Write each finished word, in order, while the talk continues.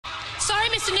Sorry,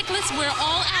 Mr. Nicholas, we're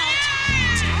all out.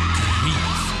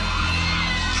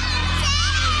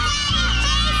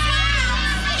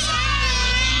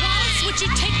 Wallace, would you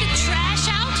take the trash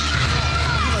out?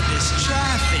 Oh, this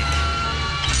traffic.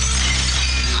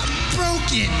 I'm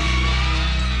broken.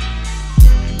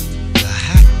 The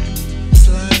hack's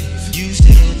life used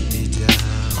to hit me down.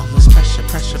 All this pressure,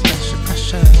 pressure, pressure,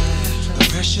 pressure. The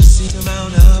pressure seemed to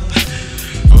mount up.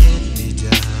 Hit me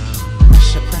down.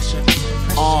 Pressure, pressure,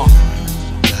 pressure.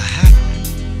 The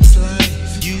hack's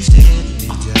life used to hit me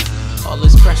down. All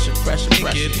this pressure, pressure,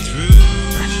 pressure. Get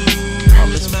through. All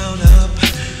this mount up.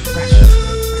 pressure.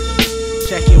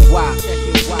 Check it why.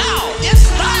 Now it's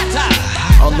my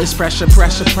time. All this pressure,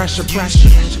 pressure, pressure, pressure.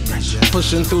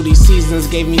 Pushing through these seasons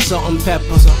gave me salt and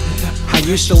pepper. I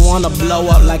used to wanna blow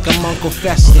up like a Uncle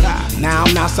Fester. Now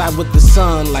I'm outside with the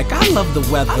sun like I love the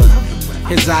weather.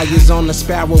 His eye is on the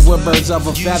sparrow, we're birds of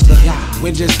a feather.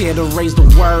 We're just here to raise the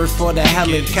word for the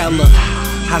Helen Keller.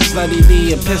 I study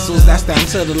the epistles, that's down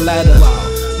to the letter.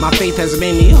 My faith has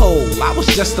made me whole, I was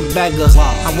just a beggar.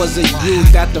 I was a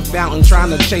youth at the fountain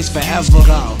trying to chase forever.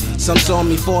 Some saw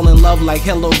me fall in love like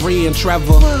Hillary and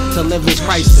Trevor. To live is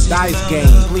Christ, to die is gain,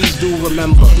 please do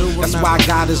remember. That's why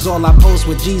God is all I post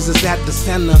with Jesus at the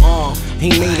center. He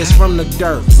made us from the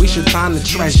dirt, we should find the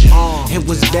treasure. It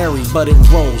was buried, but it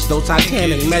rose, though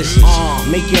Titanic measures.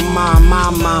 Make your mind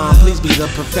my mind, please be the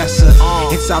professor.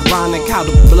 It's ironic how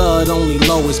the blood only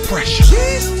lowers pressure.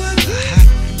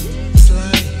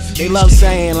 They love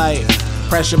saying like,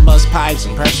 pressure busts pipes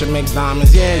and pressure makes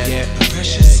diamonds, yeah.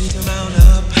 Pressure seemed to mount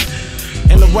up.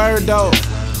 And the word though,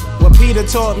 what Peter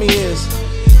taught me is,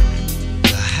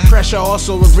 pressure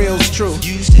also reveals truth.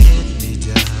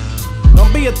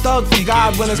 Don't be a thug for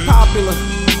God when it's popular,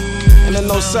 and in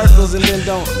those circles, and then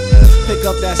don't pick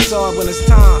up that sword when it's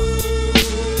time.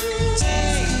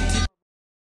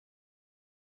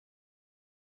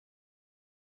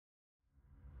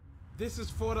 This is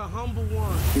for the humble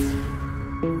ones,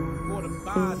 for the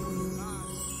body.